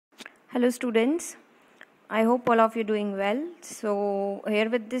Hello students, I hope all of you doing well. So here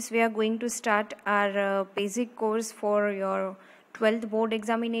with this we are going to start our basic course for your 12th board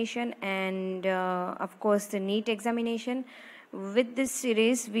examination and of course the NEET examination. With this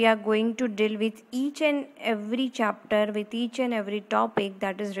series we are going to deal with each and every chapter, with each and every topic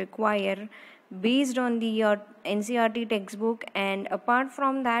that is required based on the NCERT textbook, and apart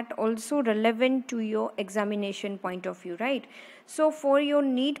from that also relevant to your examination point of view, right? So for your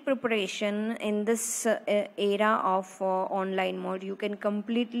NEET preparation in this era of online mode, you can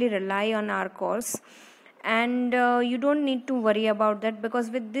completely rely on our course, and you don't need to worry about that, because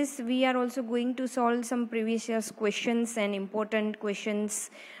with this we are also going to solve some previous year's questions and important questions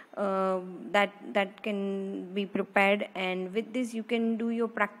that can be prepared, and with this you can do your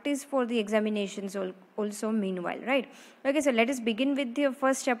practice for the examinations also meanwhile, right? Okay, so let us begin with the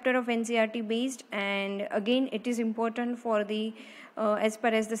first chapter of NCERT based, and again it is important for the as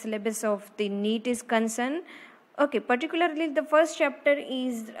far as the syllabus of the NEET is concerned. Okay, particularly the first chapter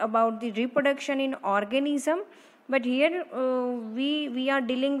is about the reproduction in organism, but here we are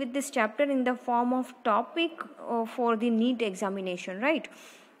dealing with this chapter in the form of topic for the NEET examination, right?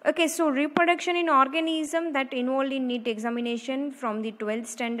 Okay, so reproduction in organism that involved in NEET examination from the 12th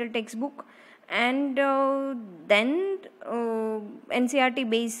standard textbook, and then NCERT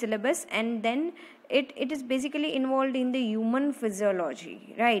based syllabus, and then it is basically involved in the human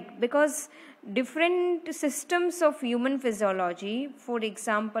physiology, right? Because different systems of human physiology, for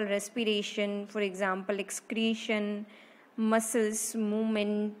example respiration, for example excretion, muscles,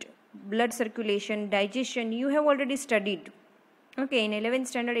 movement, blood circulation, digestion, you have already studied. Okay, in 11th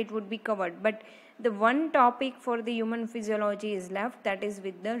standard it would be covered, but the one topic for the human physiology is left, that is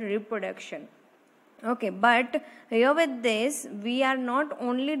with the reproduction. Okay, but here with this we are not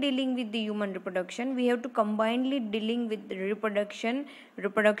only dealing with the human reproduction, we have to combinedly dealing with the reproduction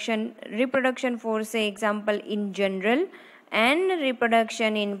for say example in general, and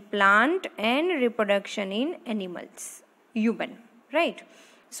reproduction in plant, and reproduction in animals, human, right?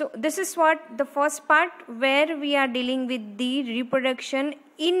 So this is what the first part, where we are dealing with the reproduction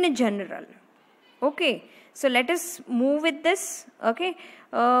in general. Okay, so let us move with this. Okay,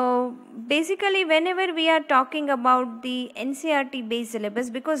 basically whenever we are talking about the NCERT based syllabus,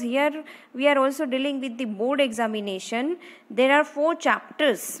 because here we are also dealing with the board examination, there are 4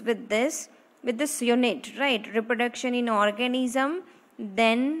 chapters with this unit, right? Reproduction in organism,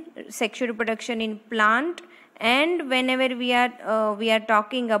 then sexual reproduction in plant, and whenever we are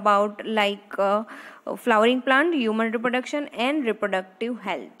talking about like flowering plant, human reproduction and reproductive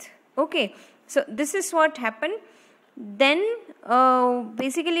health. Okay, so this is what happened. Then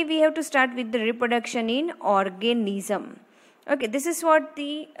basically we have to start with the reproduction in organism. Okay, this is what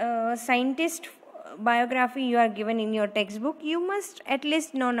the scientist biography you are given in your textbook. You must at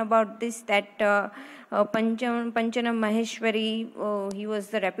least known about this, that Panchanam Maheshwari, he was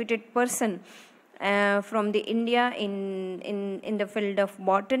the reputed person from the India in the field of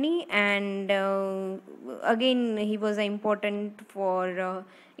botany, and again he was important for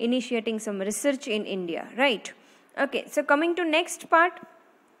initiating some research in India, right? Okay, so coming to next part,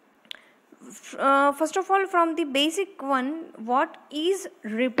 first of all from the basic one, what is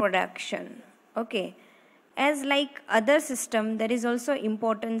reproduction? Okay, as like other system there is also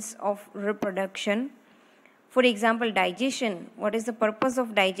importance of reproduction. For example, digestion, what is the purpose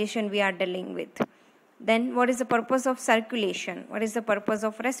of digestion we are dealing with? Then what is the purpose of circulation? What is the purpose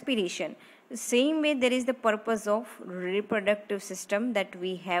of respiration? The same way there is the purpose of reproductive system that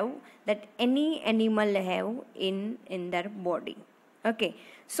we have, that any animal have in their body. Okay,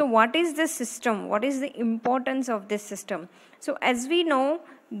 so what is this system? What is the importance of this system? So as we know,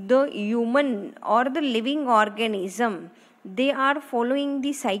 the human or the living organism, they are following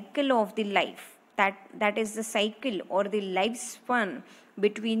the cycle of the life. That is the cycle or the lifespan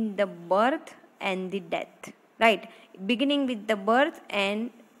between the birth and the death, right? Beginning with the birth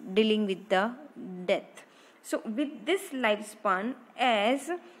and dealing with the death. So with this lifespan, as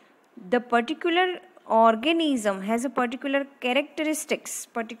the particular organism has a particular characteristics,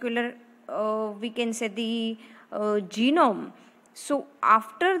 particular we can say the genome. So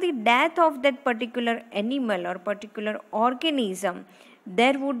after the death of that particular animal or particular organism,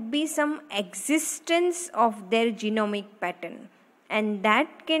 there would be some existence of their genomic pattern, and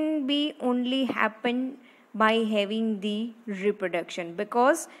that can be only happen by having the reproduction,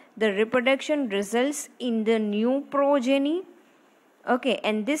 because the reproduction results in the new progeny. Okay,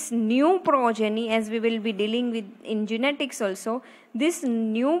 and this new progeny, as we will be dealing with in genetics also, this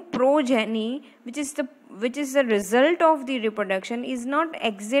new progeny which is the result of the reproduction is not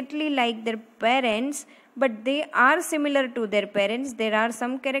exactly like their parents, but they are similar to their parents. There are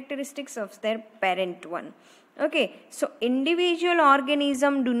some characteristics of their parent one. Okay, so individual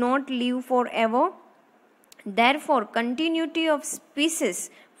organisms do not live forever. Therefore, continuity of species.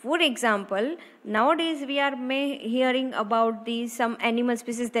 For example, nowadays we are hearing about some animal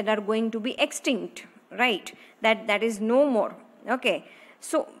species that are going to be extinct, right? That is no more. Okay,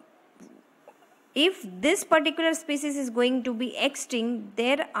 so if this particular species is going to be extinct,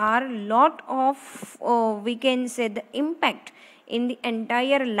 there are lot of we can say the impact in the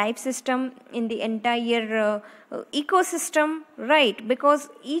entire life system, in the entire ecosystem, right? Because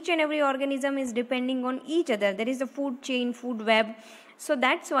each and every organism is depending on each other. There is a food chain, food web. So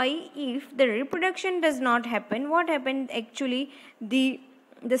that's why if the reproduction does not happen, what happened actually, the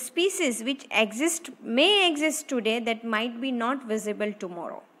species which may exist today, that might be not visible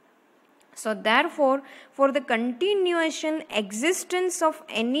tomorrow. So therefore, for the continuation existence of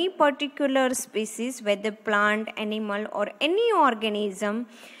any particular species, whether plant, animal or any organism,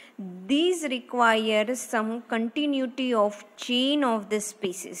 these require some continuity of chain of the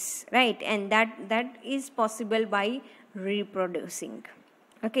species, right? And that is possible by reproducing.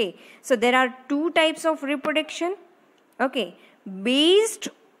 Okay, so there are two types of reproduction. Okay,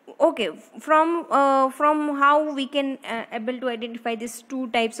 from how we can able to identify these two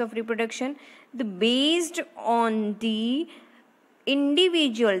types of reproduction, based on the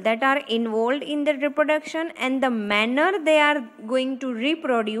individual that are involved in the reproduction and the manner they are going to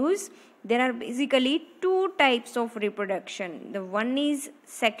reproduce. There are basically two types of reproduction. The one is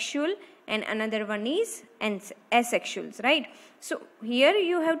sexual and another one is asexuals, right? So here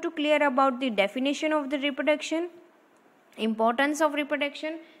you have to clear about the definition of the reproduction, importance of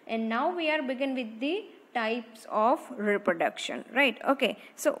reproduction, and now we are begin with the types of reproduction, right? Okay,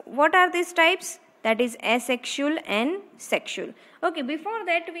 so what are these types? That is asexual and sexual. Okay, before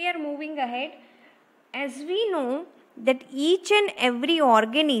that we are moving ahead. As we know that each and every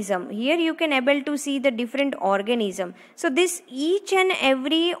organism, here you can able to see the different organism. So this each and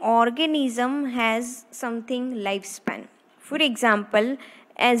every organism has something lifespan. For example,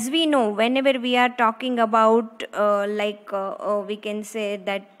 as we know, whenever we are talking about we can say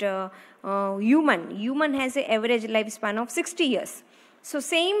that human has an average lifespan of 60 years. So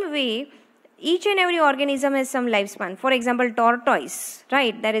same way, each and every organism has some lifespan. For example, tortoise,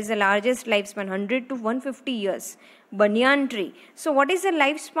 right? That is the largest lifespan, 100 to 150 years. Banyan tree. So what is the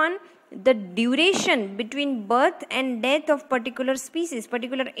lifespan? The duration between birth and death of particular species,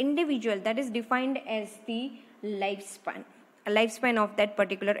 particular individual, that is defined as the lifespan of that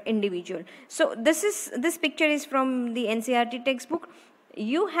particular individual. So this picture is from the NCERT textbook.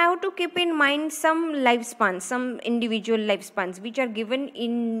 You have to keep in mind some lifespans, some individual lifespans which are given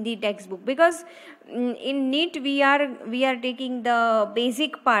in the textbook, because in NEET we are taking the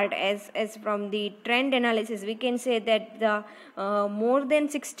basic part as from the trend analysis. We can say that the more than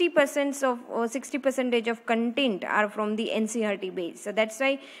 60% of content are from the NCERT base. So that's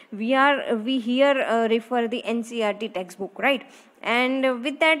why we here refer the NCERT textbook, right? And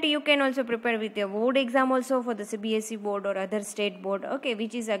with that you can also prepare with your board exam also for the CBSE board or other state board, okay,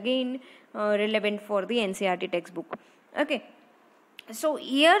 which is again relevant for the NCERT textbook. Okay, so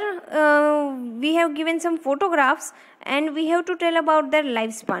here we have given some photographs and we have to tell about their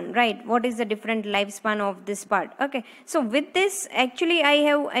lifespan, right? What is the different lifespan of this part? Okay, so with this actually I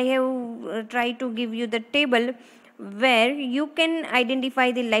have tried to give you the table where you can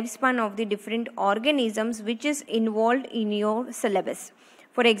identify the lifespan of the different organisms which is involved in your syllabus.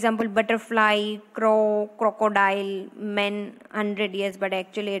 For example, butterfly, crow, crocodile, men 100 years, but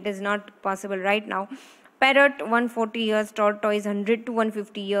actually it is not possible right now. Parrot 140 years, tortoise 100 to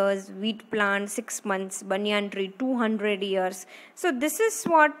 150 years, wheat plant 6 months, banyan tree 200 years. So this is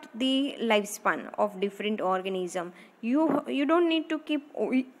what the lifespan of different organism. You don't need to keep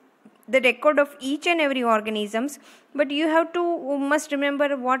the record of each and every organisms, but you have to must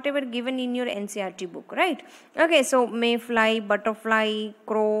remember whatever given in your NCERT book, right? Okay, so mayfly, butterfly,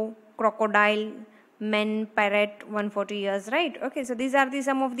 crow, crocodile, men, parrot 140 years, right? Okay, so these are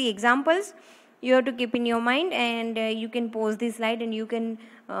some of the examples you have to keep in your mind, and you can pause this slide and you can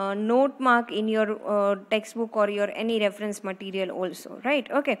note mark in your textbook or your any reference material also, right?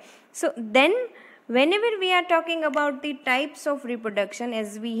 Okay, so then whenever we are talking about the types of reproduction,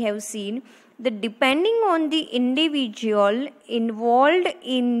 as we have seen, depending on the individual involved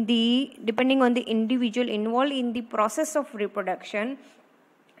in the process of reproduction,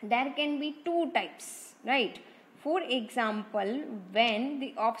 there can be two types, right? For example, when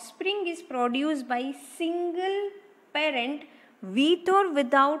the offspring is produced by single parent with or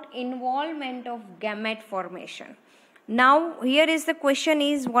without involvement of gamete formation. Now here is the question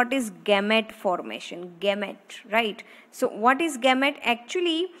is, what is gamete formation? Gamete, right? So what is gamete?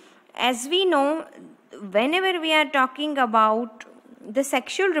 Actually, as we know, whenever we are talking about the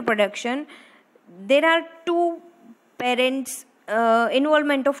sexual reproduction, there are two parents,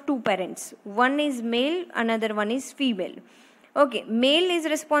 involvement of two parents. One is male, another one is female. Okay, male is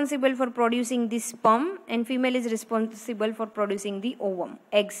responsible for producing the sperm and female is responsible for producing the ovum,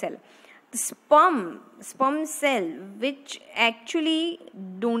 egg cell. The sperm cell, which actually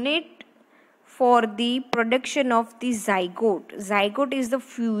donate for the production of the zygote. Zygote is the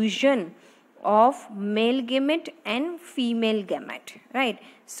fusion of male gamete and female gamete, right?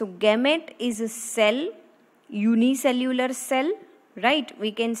 So gamete is a cell, unicellular cell, right?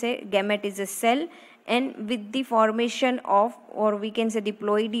 We can say gamete is a cell, and with the formation of, or we can say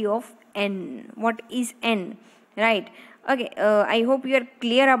diploidy of N. What is N, right? Okay, I hope you are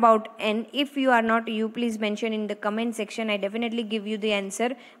clear about N. If you are not, you please mention in the comment section. I definitely give you the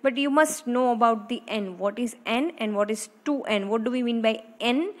answer, but you must know about the N. What is N and what is 2N? What do we mean by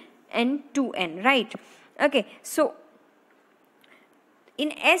N and 2N, right? Okay, so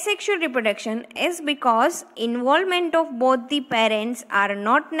in asexual reproduction is because involvement of both the parents are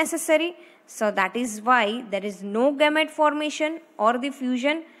not necessary, so that is why there is no gamete formation or the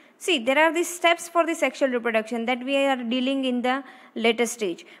fusion. See, there are these steps for the sexual reproduction that we are dealing in the later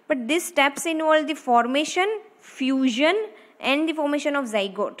stage. But these steps involve the formation, fusion and the formation of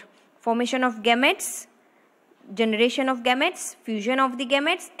zygote. Formation of gametes, generation of gametes, fusion of the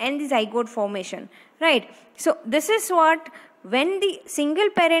gametes and the zygote formation. Right. So, this is what, when the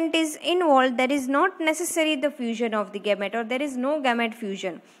single parent is involved, there is not necessary the fusion of the gamete, or there is no gamete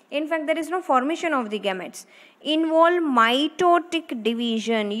fusion. In fact, there is no formation of the gametes. Involve mitotic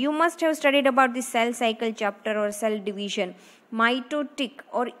division. You must have studied about the cell cycle chapter or cell division. Mitotic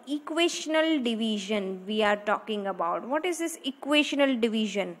or equational division we are talking about. What is this equational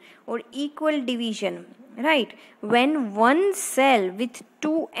division or equal division? Right. When one cell with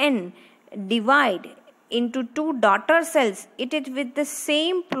 2N divide into two daughter cells, it is with the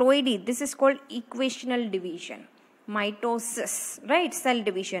same ploidy. This is called equational division. Mitosis, right? Cell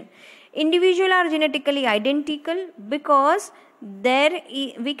division. Individuals are genetically identical because there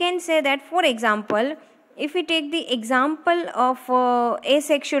we can say that, for example, if we take the example of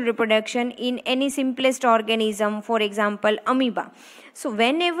asexual reproduction in any simplest organism, for example amoeba. So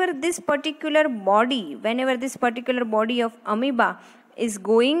whenever this particular body of amoeba is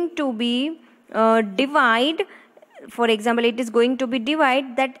going to be divide, for example it is going to be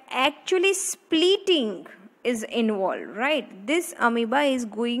divide, that actually splitting is involved, right? This amoeba is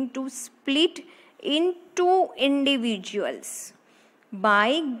going to split into individuals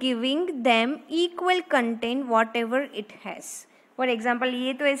by giving them equal content whatever it has. For example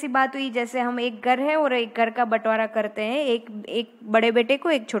ये तो ऐसी बात हुई जैसे हम एक घर है और एक घर का बंटवारा करते हैं, एक बड़े बेटे को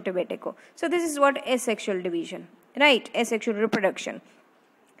एक छोटे बेटे को. So this is what asexual division, right? Asexual reproduction.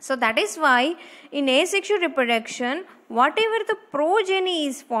 So that is why in asexual reproduction, whatever the progeny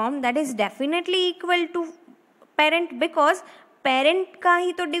is formed, that is definitely equal to parent, because parent का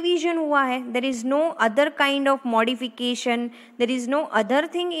ही तो division हुआ है. There is no other kind of modification. There is no other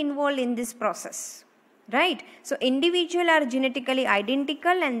thing involved in this process, right? So individual are genetically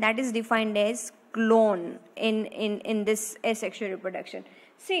identical, and that is defined as clone in this asexual reproduction.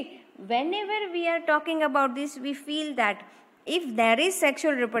 See, whenever we are talking about this, we feel that if there is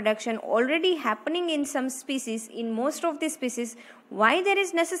sexual reproduction already happening in some species, in most of the species, why there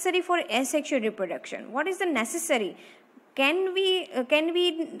is necessary for asexual reproduction? What is the necessary? Can we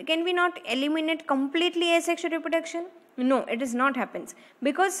not eliminate completely asexual reproduction? No, it is not happens,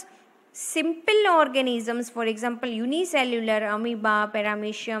 because simple organisms, for example unicellular, amoeba,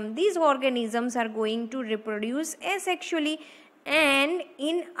 paramecium, these organisms are going to reproduce asexually, and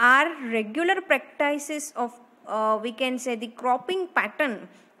in our regular practices of we can say the cropping pattern,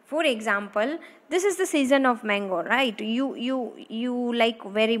 for example this is the season of mango, right? You like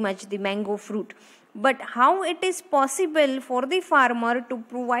very much the mango fruit, but how it is possible for the farmer to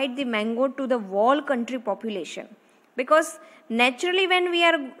provide the mango to the whole country population? Because naturally when we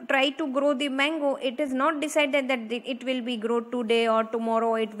are try to grow the mango, it is not decided that it will be grow today or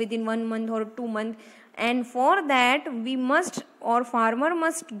tomorrow, it within 1 month or 2 months, and for that we must, or farmer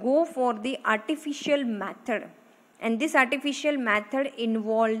must go for the artificial method, and this artificial method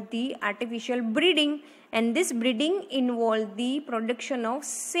involve the artificial breeding, and this breeding involve the production of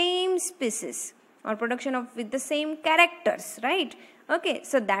same species or production of with the same characters, right? Okay,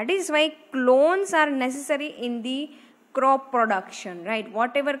 so that is why clones are necessary in the crop production, right?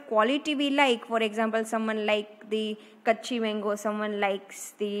 Whatever quality we like, for example someone like the kachi mango, someone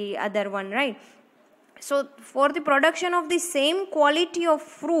likes the other one, right? So for the production of the same quality of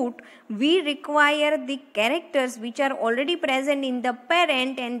fruit, we require the characters which are already present in the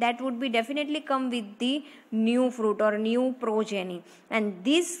parent, and that would be definitely come with the new fruit or new progeny. And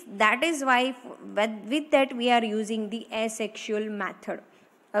that is why with that we are using the asexual method.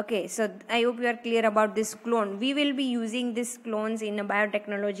 Okay, so I hope you are clear about this clone. We will be using these clones in a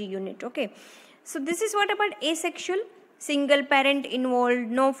biotechnology unit. Okay, so this is what about asexual. Single parent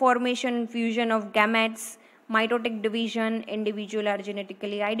involved, no formation and fusion of gametes, mitotic division, individual are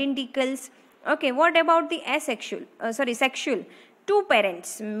genetically identicals. Okay, what about the asexual? Sexual. Two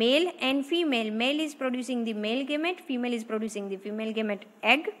parents, male and female. Male is producing the male gamete, female is producing the female gamete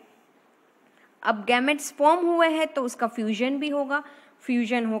egg. अब gametes form हुए हैं तो उसका fusion भी होगा,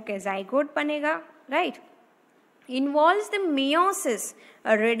 fusion होके zygote बनेगा, right? Involves the meiosis,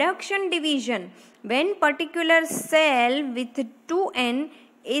 a reduction division, when particular cell with 2n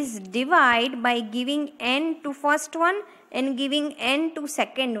is divided by giving n to first one and giving n to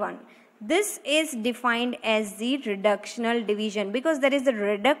second one. This is defined as the reductional division because there is a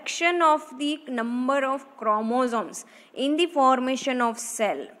reduction of the number of chromosomes in the formation of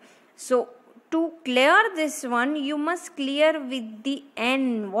cell. So to clear this one, you must clear with the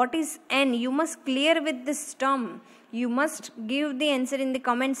n. What is n? You must clear with this term. You must give the answer in the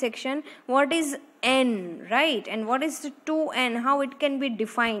comment section. What is n, right? And what is the 2n? How it can be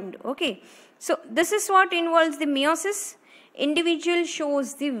defined? Okay. So this is what involves the meiosis. Individual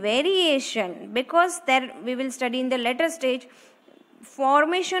shows the variation because there we will study in the later stage.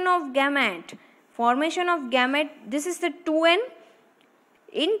 Formation of gamete. Formation of gamete. This is the 2n.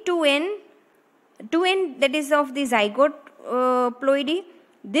 In 2n that is of the zygote ploidy.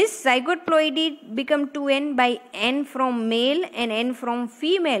 This zygote ploidy become 2n by n from male and n from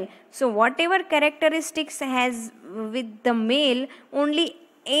female. So whatever characteristics has with the male, only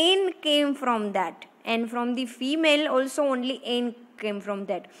n came from that, and from the female also only n came from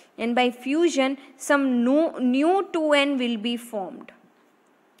that, and by fusion some new 2n will be formed.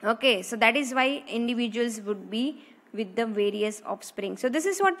 Okay, so that is why individuals would be with the various offspring. So this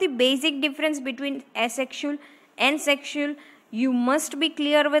is what the basic difference between asexual and sexual. You must be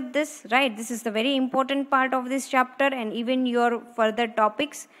clear with this, right? This is the very important part of this chapter and even your further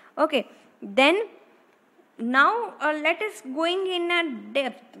topics. Okay, then now let us going in a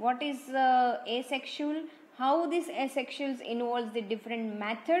depth. What is asexual? How this asexuals involves the different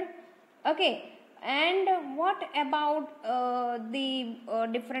method. Okay, and what about the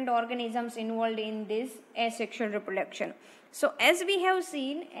different organisms involved in this asexual reproduction? So as we have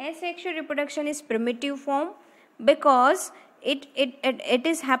seen, asexual reproduction is primitive form because it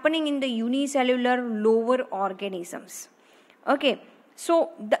is happening in the unicellular lower organisms. Okay, so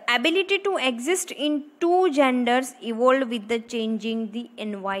the ability to exist in two genders evolved with the changing the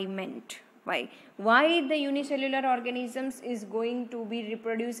environment. Why the unicellular organisms is going to be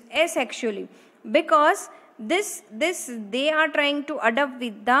reproduced asexually? Because this they are trying to adapt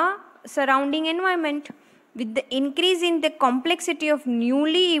with the surrounding environment. With the increase in the complexity of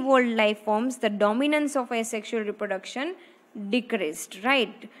newly evolved life forms, the dominance of asexual reproduction decreased,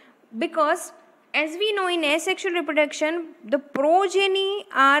 right? Because as we know, in asexual reproduction, the progeny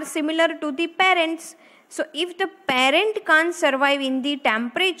are similar to the parents. So if the parent can't survive in the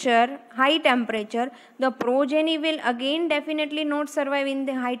high temperature, the progeny will again definitely not survive in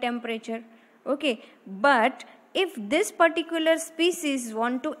the high temperature. Okay, but if this particular species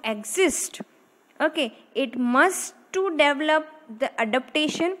want to exist, okay, it must to develop the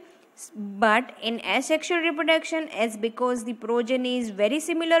adaptation. But in asexual reproduction, as because the progeny is very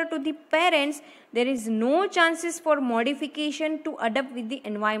similar to the parents, there is no chances for modification to adapt with the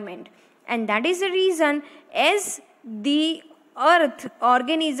environment. And that is the reason, as the earth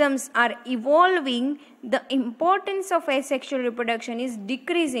organisms are evolving, the importance of asexual reproduction is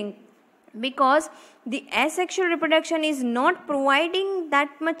decreasing, because the asexual reproduction is not providing that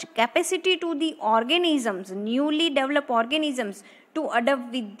much capacity to the organisms, newly developed organisms, to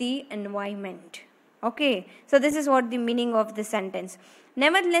adapt with the environment. Okay, so this is what the meaning of the sentence.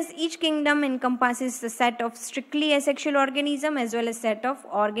 Nevertheless, each kingdom encompasses a set of strictly asexual organisms as well as set of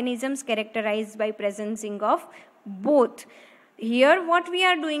organisms characterized by presencing of both. Here what we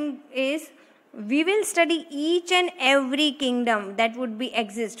are doing is, we will study each and every kingdom that would be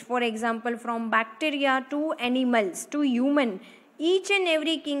exist. For example, from bacteria to animals to human, each and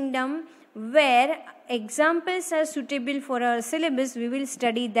every kingdom where examples are suitable for our syllabus, we will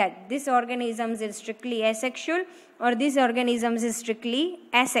study that this organisms is strictly asexual or this organisms is strictly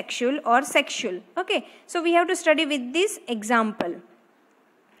asexual or sexual. Okay, so we have to study with this example.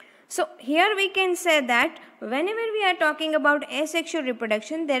 So here we can say that whenever we are talking about asexual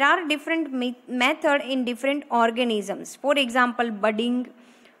reproduction, there are different method in different organisms. For example, budding,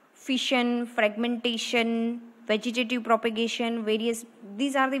 fission, fragmentation, vegetative propagation,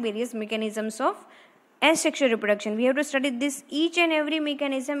 these are the various mechanisms of asexual reproduction. We have to study this each and every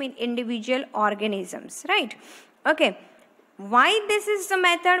mechanism in individual organisms, right? Okay. Why this is the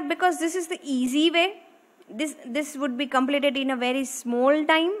method? Because this is the easy way. This would be completed in a very small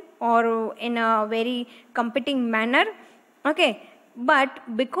time or in a very competing manner. Okay. But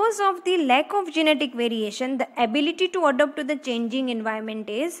because of the lack of genetic variation, the ability to adapt to the changing environment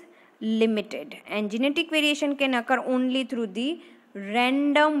is limited, and genetic variation can occur only through the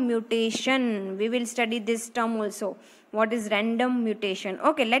random mutation. We will study this term also. What is random mutation?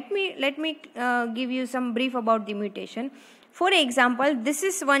 Okay, let me give you some brief about the mutation. For example, this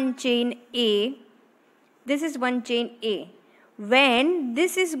is one chain A. This is one chain A. When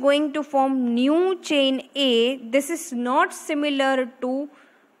this is going to form new chain A, this is not similar to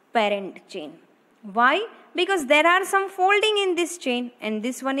parent chain. Why? Because there are some folding in this chain and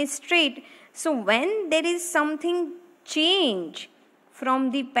this one is straight. So when there is something change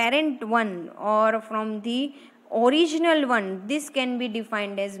from the parent one or from the original one, this can be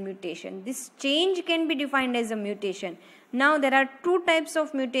defined as mutation. This change can be defined as a mutation. Now there are two types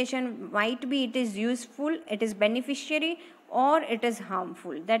of mutation. Might be it is useful, it is beneficiary, or it is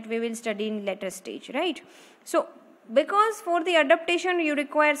harmful. That we will study in later stage, right? So because for the adaptation you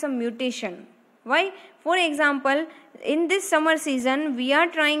require some mutation. Why? For example, in this summer season we are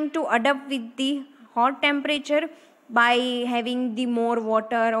trying to adapt with the hot temperature by having the more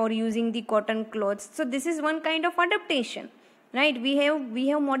water or using the cotton clothes. So this is one kind of adaptation, right? We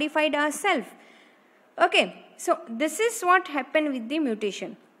have modified ourselves. Okay, so this is what happened with the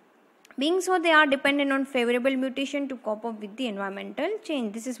mutation. Being so, they are dependent on favorable mutation to cope up with the environmental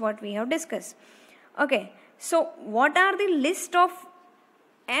change. This is what we have discussed. Okay, so what are the list of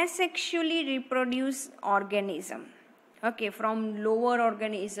asexually reproduced organism? Okay, from lower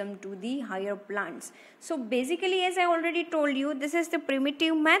organism to the higher plants. So basically, as I already told you, this is the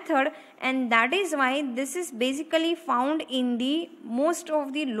primitive method, and that is why this is basically found in the most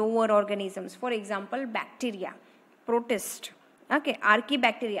of the lower organisms. For example, bacteria, protist. Okay,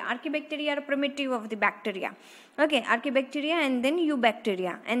 archaebacteria. Archaebacteria are primitive of the bacteria. Okay, archaebacteria and then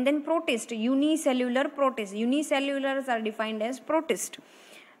eubacteria and then protist, unicellular protist. Unicellulars are defined as protist.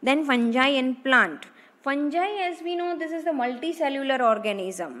 Then fungi and plant. Fungi, as we know, this is the multicellular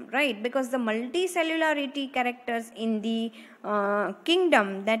organism, right? Because the multicellularity characters in the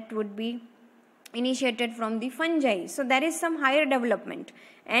kingdom that would be initiated from the fungi. So there is some higher development.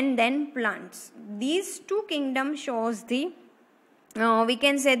 And then plants. These two kingdoms shows the we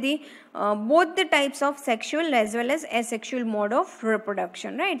can say the both the types of sexual as well as asexual mode of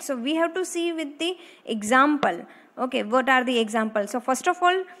reproduction, right? So we have to see with the example. Okay, what are the examples? So first of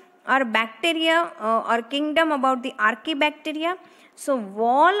all, our bacteria or kingdom about the archaebacteria. So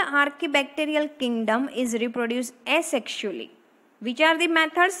all archaebacterial kingdom is reproduced asexually. Which are the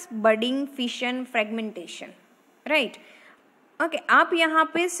methods? Budding, fission, fragmentation, right? Okay आप यहाँ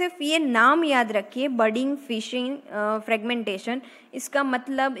पे सिर्फ ये नाम याद रखिए, budding, fishing, fragmentation. इसका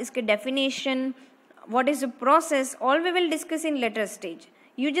मतलब, इसके definition, what is the process, all we will discuss in later stage.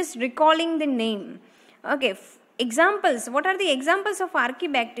 You just recalling the name. Okay, examples. What are the examples of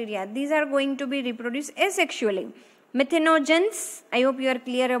archaebacteria? These are going to be reproduced asexually. Methanogens, I hope you are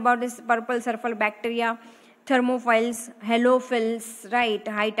clear about this. Purple surface bacteria, thermophiles, halophils, right?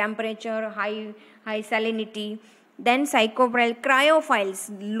 High temperature, high salinity. Then psychophyll,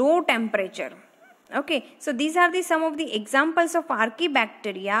 cryophiles, low temperature. Okay, so these are the some of the examples of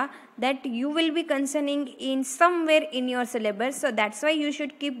archaebacteria that you will be concerning in somewhere in your syllabus. So that's why you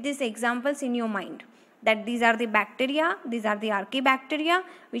should keep these examples in your mind, that these are the bacteria, these are the archaebacteria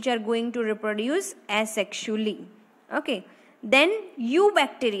which are going to reproduce asexually. Okay, then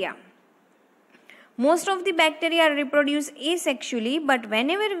eubacteria. Most of the bacteria reproduce asexually, but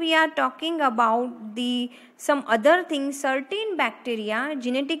whenever we are talking about the some other things, certain bacteria,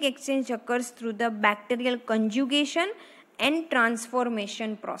 genetic exchange occurs through the bacterial conjugation and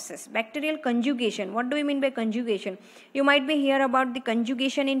transformation process. Bacterial conjugation. What do we mean by conjugation? You might be hear about the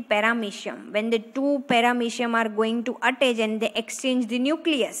conjugation in paramecium, when the two paramecium are going to attach and they exchange the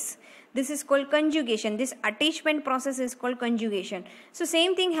nucleus. This is called conjugation. This attachment process is called conjugation. So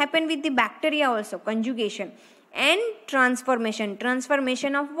same thing happened with the bacteria also, conjugation and transformation.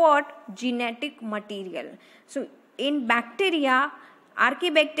 Transformation of what? Genetic material. So in bacteria,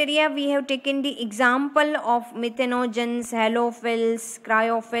 Archaebacteria, we have taken the example of methanogens, halophils,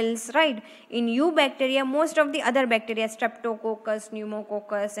 cryophils, right? In eubacteria, most of the other bacteria, streptococcus,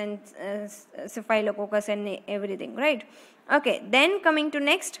 pneumococcus, and staphylococcus, and everything, right? Okay, then coming to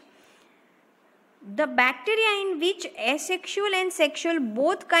next, the bacteria in which asexual and sexual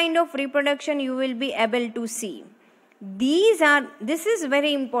both kind of reproduction you will be able to see. This is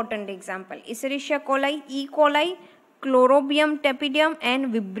very important example. Escherichia coli, E. coli, Chlorobium tapetum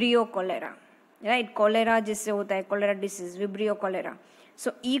and Vibrio cholera. Right, cholera जिससे होता है cholera disease, Vibrio cholera.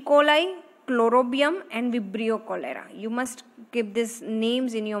 So E. coli, Chlorobium and Vibrio cholera. You must keep these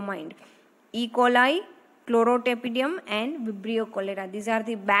names in your mind. E. coli, Chlorotapetum and Vibrio cholera. These are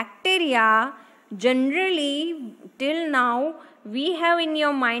the bacteria. Generally, till now, we have in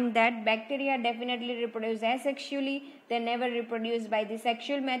your mind that bacteria definitely reproduce asexually. They never reproduce by the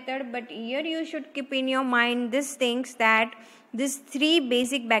sexual method. But here you should keep in your mind these things, that these three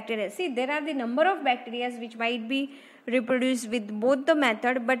basic bacteria. See, there are the number of bacteria which might be reproduced with both the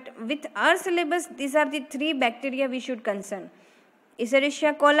method. But with our syllabus, these are the three bacteria we should concern.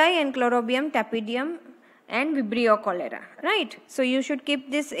 Escherichia coli and Chlorobium tapetum and Vibrio cholera, right? So you should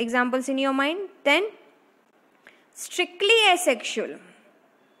keep these examples in your mind. Then strictly asexual,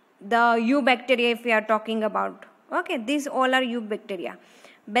 the eubacteria if we are talking about. Okay, these all are eubacteria.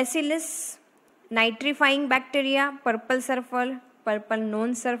 Bacillus, nitrifying bacteria, purple sulfur, purple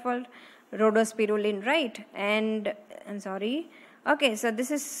non-sulfur, rhodospirulin, right? And I'm sorry. Okay, so this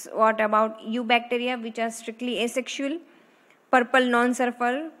is what about eubacteria which are strictly asexual. Purple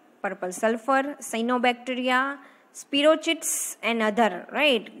non-sulfur, purple sulfur, cyanobacteria, spirochetes and other,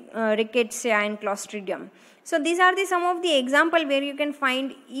 right? Rickettsia and Clostridium. So these are the some of the example where you can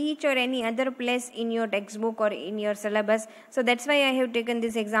find each or any other place in your textbook or in your syllabus. So that's why I have taken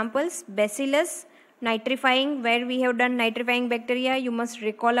these examples. Bacillus, nitrifying, where we have done nitrifying bacteria. You must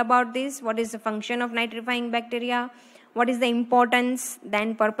recall about this. What is the function of nitrifying bacteria? What is the importance?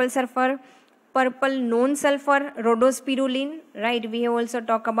 Then purple sulfur, purple non-sulfur, rhodospirulin, right? We have also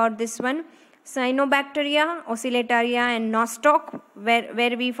talked about this one. Cyanobacteria, oscillataria and nostoc,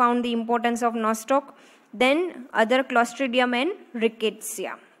 where we found the importance of nostoc. Then other Clostridium and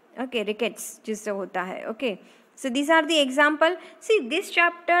Rickettsia. Okay, rickets जिससे होता है. Okay. So these are the example. See, this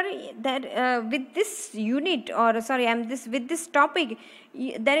chapter that with this unit, or sorry, with this topic,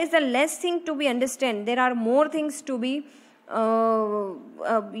 there is a less thing to be understand. There are more things to be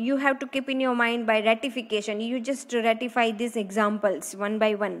you have to keep in your mind by ratification. You just ratify these examples one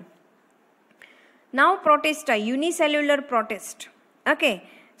by one. Now protista, unicellular protist. Okay,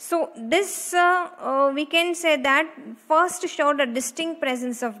 so this we can say that first showed a distinct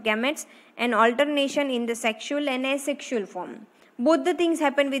presence of gametes and alternation in the sexual and asexual form. Both the things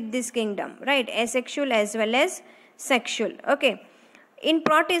happen with this kingdom, right? Asexual as well as sexual. Okay. In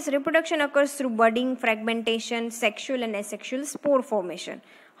protists, reproduction occurs through budding, fragmentation, sexual and asexual spore formation.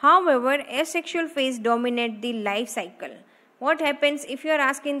 However, asexual phase dominate the life cycle. What happens if you are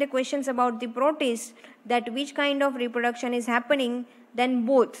asking the questions about the protists, that which kind of reproduction is happening, then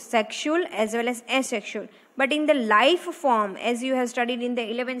both sexual as well as asexual. But in the life form, as you have studied in the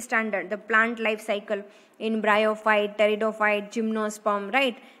 11th standard, the plant life cycle in bryophyte, pteridophyte, gymnosperm,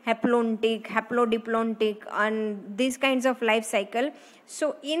 right? Haplontic, haplodiplontic, and these kinds of life cycle.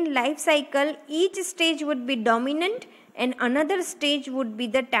 So in life cycle, each stage would be dominant and another stage would be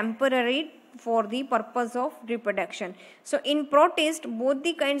the temporary for the purpose of reproduction. So in protist, both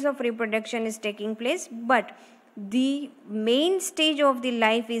the kinds of reproduction is taking place, but the main stage of the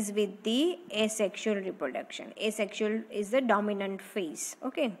life is with the asexual reproduction. Asexual is the dominant phase.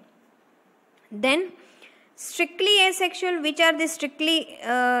 Okay. Then strictly asexual, which are the strictly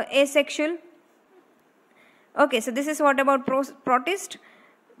asexual? Okay, so this is what about protist.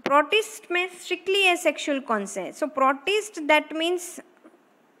 Protist means strictly asexual concept. So protist, that means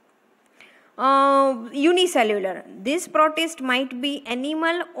unicellular. This protist might be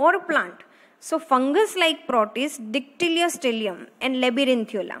animal or plant. So fungus-like protist, Dictyostelium and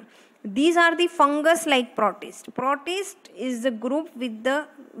Labyrinthula. These are the fungus-like protist. Protist is the group with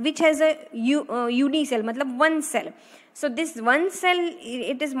which has a unicell, matlab one cell. So this one cell,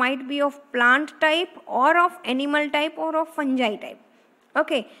 it is might be of plant type or of animal type or of fungi type.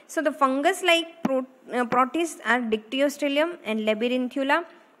 Okay, so the fungus-like protists are Dictyostelium and Labyrinthula.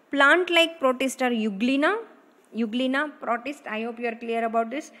 Plant-like protists are Euglena protist. I hope you are clear about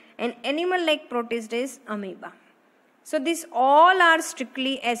this. And animal-like protist is amoeba. So these all are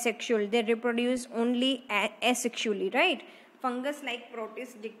strictly asexual. They reproduce only asexually, right? Fungus-like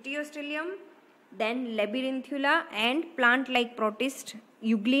protist Dictyostelium, then Labyrinthula, and plant-like protist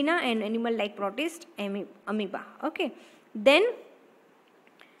Euglena, and animal-like protist amoeba. Okay. Then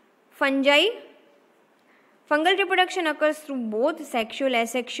Fungi. Fungal reproduction occurs through both sexual and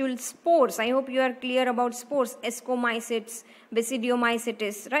asexual spores. I hope you are clear about spores. Ascomycetes,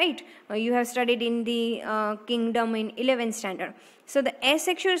 basidiomycetes, right? You have studied in the kingdom in 11th standard. So the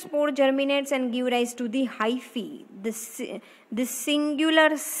asexual spore germinates and give rise to the hyphae. This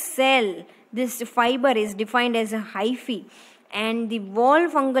singular cell, this fiber is defined as a hyphae. And the whole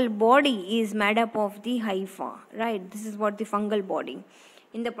fungal body is made up of the hypha, right? This is what the fungal body.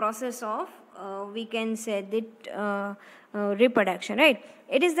 In the process of we can say that reproduction, right?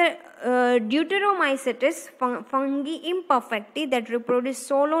 It is the Deuteromycetes fungi imperfecti that reproduce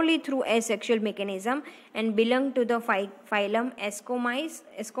solely through asexual mechanism and belong to the phylum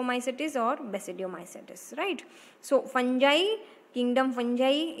Ascomycetes or Basidiomycetes, right? So fungi, kingdom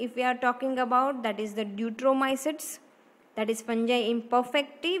fungi, if we are talking about, that is the Deuteromycetes, that is fungi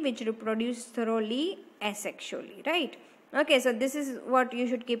imperfecti which reproduce thoroughly asexually, right? Okay, so this is what you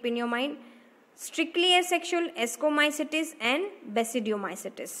should keep in your mind. Strictly asexual, Ascomycetes and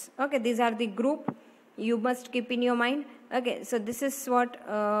Basidiomycetes. Okay, these are the group you must keep in your mind. Okay, so this is what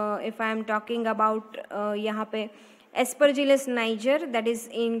if I am talking about यहाँ पे Aspergillus niger, that is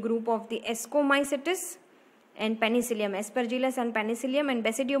in group of the Ascomycetes, and Penicillium, Aspergillus and Penicillium, and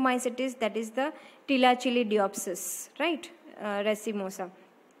Basidiomycetes, that is the Tillachilidiopsis, right? Racemosa.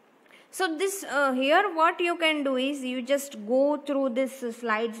 So this here what you can do is you just go through this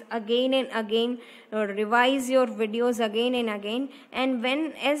slides again and again, revise your videos again and again, and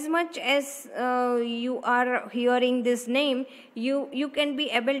when as much as you are hearing this name, you can be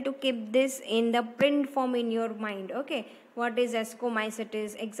able to keep this in the print form in your mind. Okay, what is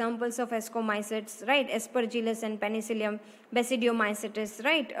Ascomycetes, examples of Ascomycetes, right? Aspergillus and Penicillium, Basidiomycetes,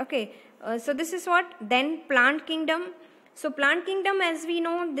 right? Okay, so this is what. Then plant kingdom. So plant kingdom, as we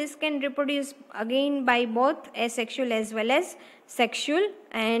know, this can reproduce again by both asexual as well as sexual,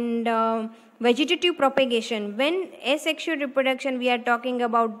 and vegetative propagation. When asexual reproduction we are talking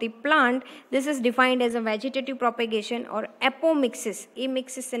about the plant, this is defined as a vegetative propagation or apomixis.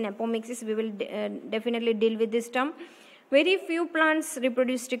 Amixis and apomixis, we will definitely deal with this term. Very few plants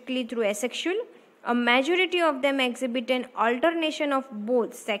reproduce strictly through asexual. A majority of them exhibit an alternation of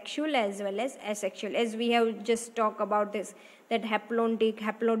both sexual as well as asexual, as we have just talked about this, that haplontic,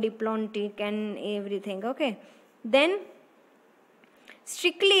 haplodiplontic and everything. Okay, then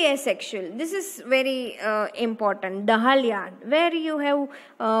strictly asexual, this is very important. Dahlia, where you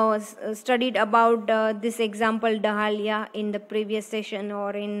have studied about this example Dahlia in the previous session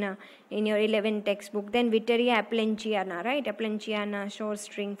or in your 11th textbook. Then Viteria applenchiana, right? Applenchiana, short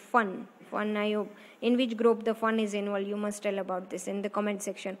string, fun, I hope. In which group the fun is involved, you must tell about this in the comment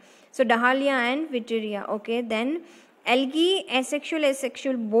section. So Dahlia and Viteria. Okay, then algae,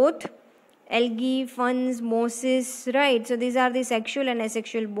 asexual both. Algae, ferns, mosses, right? So these are the sexual and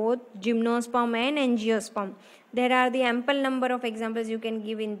asexual both. Gymnosperm and angiosperm. There are the ample number of examples you can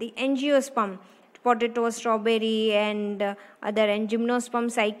give in the angiosperm. Potato, strawberry and other, and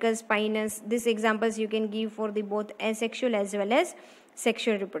Gymnosperm, Cycas, Pinus. These examples you can give for the both asexual as well as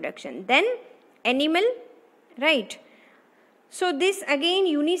sexual reproduction. Then animal, right? So this again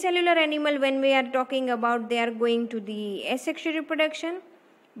unicellular animal, when we are talking about, they are going to the asexual reproduction.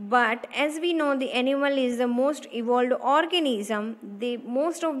 But as we know, the animal is the most evolved organism.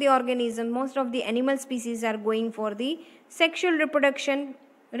 Most of the animal species are going for the sexual reproduction,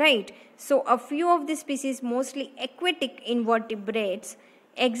 right? So a few of the species, mostly aquatic invertebrates,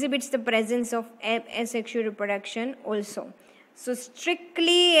 exhibits the presence of asexual reproduction also. So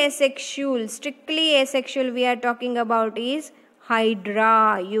strictly asexual we are talking about is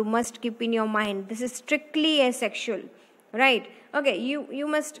Hydra. You must keep in your mind, this is strictly asexual, right? Okay, you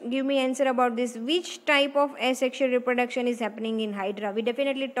must give me answer about this. Which type of asexual reproduction is happening in Hydra? We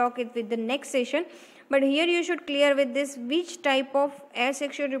definitely talk it with the next session, but here you should clear with this, which type of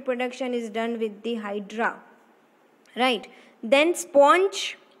asexual reproduction is done with the Hydra, right? Then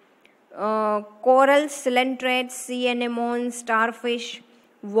sponge, corals, coelentrates, sea anemones, starfish,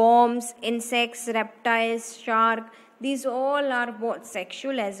 worms, insects, reptiles, shark, these all are both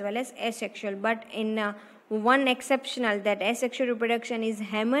sexual as well as asexual, but in one exceptional, that asexual reproduction is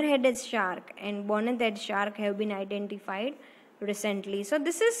hammer-headed shark and bonnet-head shark have been identified recently. So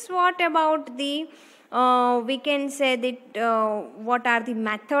this is what about the we can say that what are the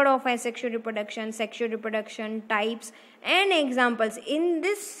method of asexual reproduction, sexual reproduction, types and examples. In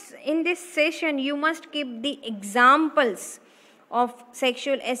this session you must keep the examples of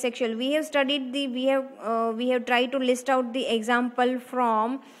sexual, asexual. We have studied we have tried to list out the example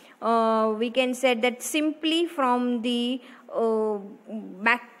from we can say that simply from the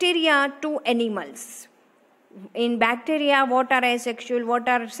bacteria to animals. in bacteria what are asexual, what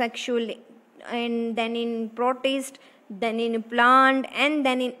are sexual, and then in protist, then in plant, and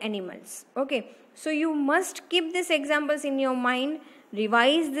then in animals. Okay, so you must keep these examples in your mind,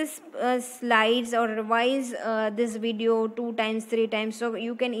 revise this slides or revise this video 2 times 3 times, so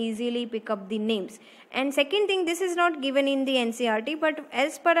you can easily pick up the names. And second thing, this is not given in the NCERT, but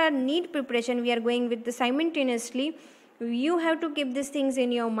as per our NEET preparation we are going with the simultaneously. You have to keep these things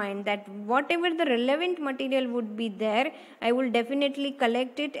in your mind, that whatever the relevant material would be there, I will definitely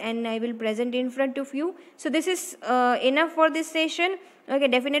collect it and I will present in front of you. So this is enough for this session. Okay,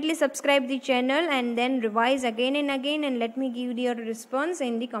 definitely subscribe the channel and then revise again and again, and let me give your response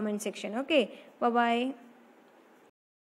in the comment section. Okay, bye bye.